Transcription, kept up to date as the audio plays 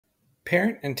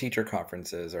Parent and teacher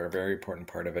conferences are a very important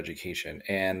part of education,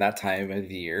 and that time of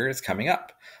year is coming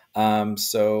up.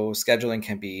 So scheduling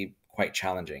can be quite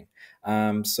challenging.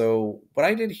 So what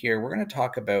I did here, we're going to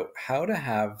talk about how to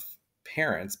have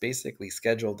parents basically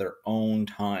schedule their own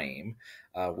time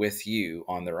with you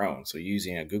on their own. So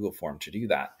using a Google form to do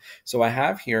that. So I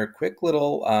have here a quick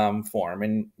little form,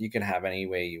 and you can have any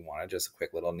way you want it, just a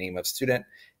quick little name of student,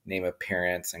 name of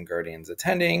parents and guardians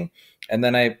attending. And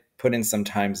then I put in some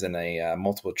times in a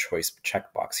multiple choice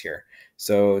checkbox here.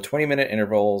 So 20-minute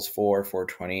intervals for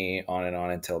 4:20 on and on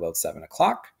until about 7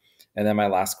 o'clock. And then my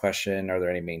last question, are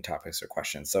there any main topics or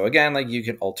questions? So again, like you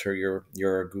can alter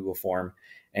your Google form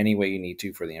any way you need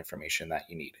to for the information that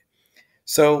you need.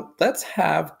 So let's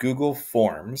have Google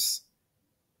Forms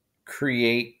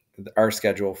create our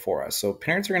schedule for us. So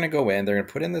parents are going to go in, they're going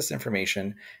to put in this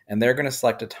information, and they're going to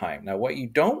select a time. Now, what you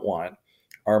don't want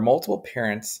are multiple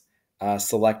parents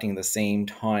selecting the same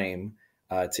time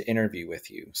to interview with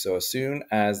you. So as soon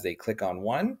as they click on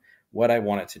one, what I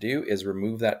want it to do is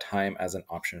remove that time as an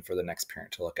option for the next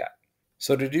parent to look at.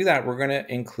 So to do that, we're going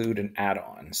to include an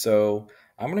add-on. So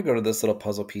I'm going to go to this little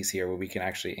puzzle piece here where we can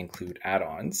actually include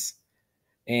add-ons.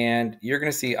 And you're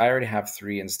going to see I already have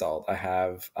 3 installed. I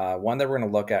have one that we're going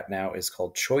to look at now is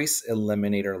called Choice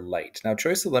Eliminator Lite. Now,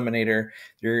 Choice Eliminator,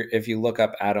 if you look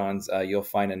up add-ons, you'll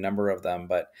find a number of them.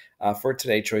 But for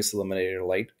today, Choice Eliminator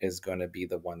Lite is going to be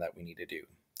the one that we need to do.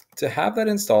 To have that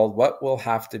installed, what we'll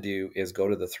have to do is go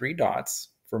to the 3 dots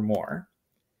for more.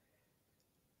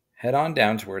 Head on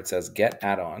down to where it says Get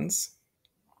Add-ons.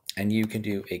 And you can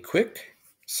do a quick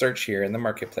search here in the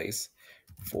marketplace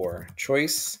for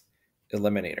Choice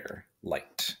Eliminator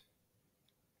Lite.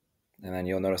 And then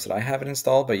you'll notice that I have it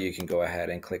installed, but you can go ahead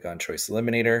and click on Choice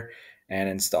Eliminator and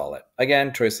install it.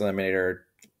 Again, Choice Eliminator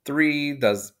 3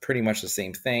 does pretty much the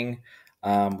same thing.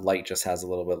 Lite just has a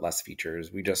little bit less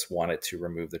features. We just wanted to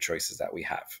remove the choices that we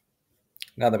have.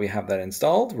 Now that we have that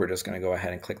installed, we're just going to go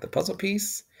ahead and click the puzzle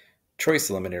piece, Choice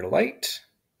Eliminator Lite,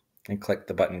 and click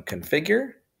the button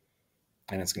Configure,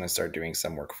 and it's going to start doing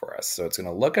some work for us. So it's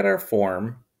going to look at our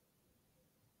form,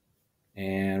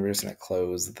 and we're just going to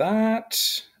close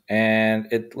that. And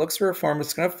it looks for a form.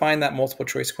 It's going to find that multiple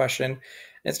choice question.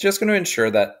 It's just going to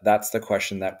ensure that that's the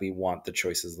question that we want the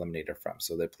choices eliminated from.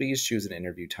 So that please choose an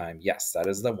interview time. Yes, that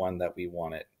is the one that we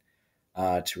want it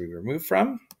to be removed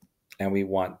from. And we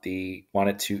want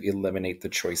it to eliminate the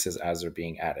choices as they're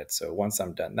being added. So once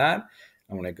I'm done that,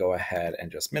 I'm going to go ahead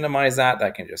and just minimize that.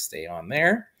 That can just stay on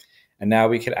there. And now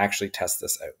we could actually test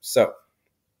this out. So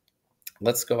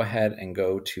let's go ahead and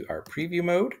go to our preview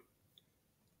mode.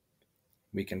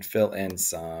 We can fill in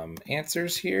some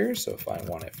answers here. So if I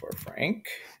want it for Frank,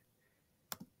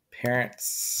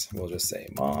 parents, we'll just say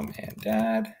mom and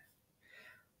dad.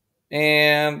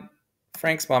 And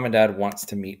Frank's mom and dad wants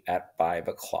to meet at 5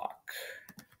 o'clock.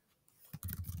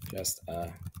 Just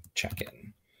a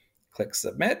check-in. Click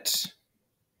submit.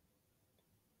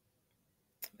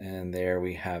 And there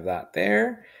we have that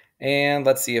there. And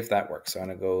let's see if that works. So I'm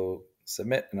going to go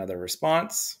submit another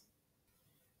response.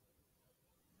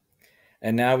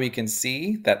 And now we can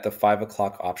see that the 5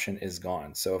 o'clock option is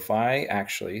gone. So if I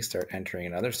actually start entering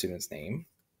another student's name,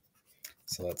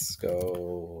 so let's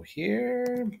go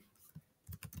here,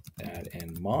 dad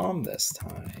and mom this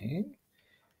time.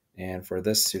 And for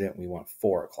this student, we want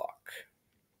 4 o'clock.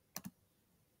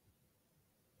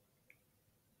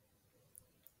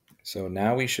 So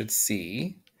now we should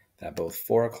see that both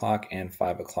 4 o'clock and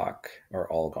 5 o'clock are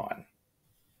all gone.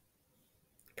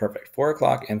 Perfect. 4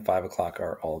 o'clock and 5 o'clock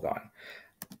are all gone.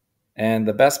 And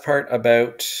the best part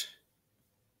about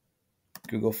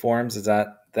Google Forms is that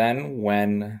then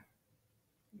when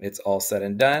it's all said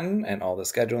and done and all the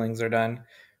schedulings are done,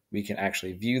 we can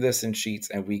actually view this in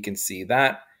Sheets and we can see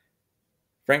that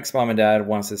Frank's mom and dad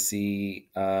wants to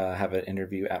have an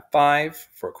interview at 5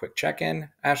 for a quick check-in.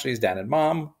 Ashley's dad and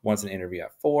mom wants an interview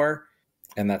at 4,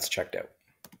 and that's checked out.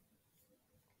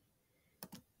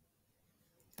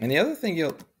 And the other thing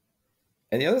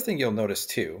you'll notice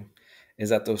too is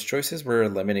that those choices were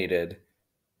eliminated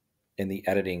in the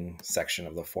editing section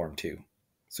of the form too.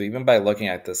 So even by looking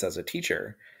at this as a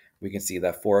teacher, we can see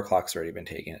that 4 o'clock's already been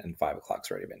taken and 5 o'clock's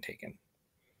already been taken.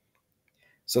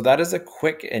 So that is a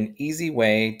quick and easy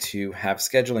way to have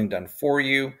scheduling done for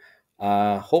you.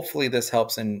 Hopefully this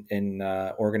helps in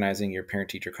organizing your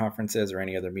parent-teacher conferences or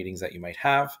any other meetings that you might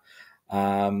have.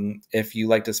 If you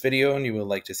like this video and you would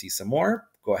like to see some more,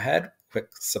 go ahead, click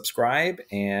subscribe,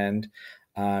 and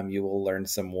you will learn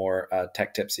some more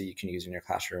tech tips that you can use in your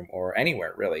classroom or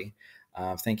anywhere, really.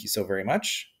 Thank you so very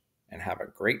much, and have a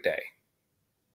great day.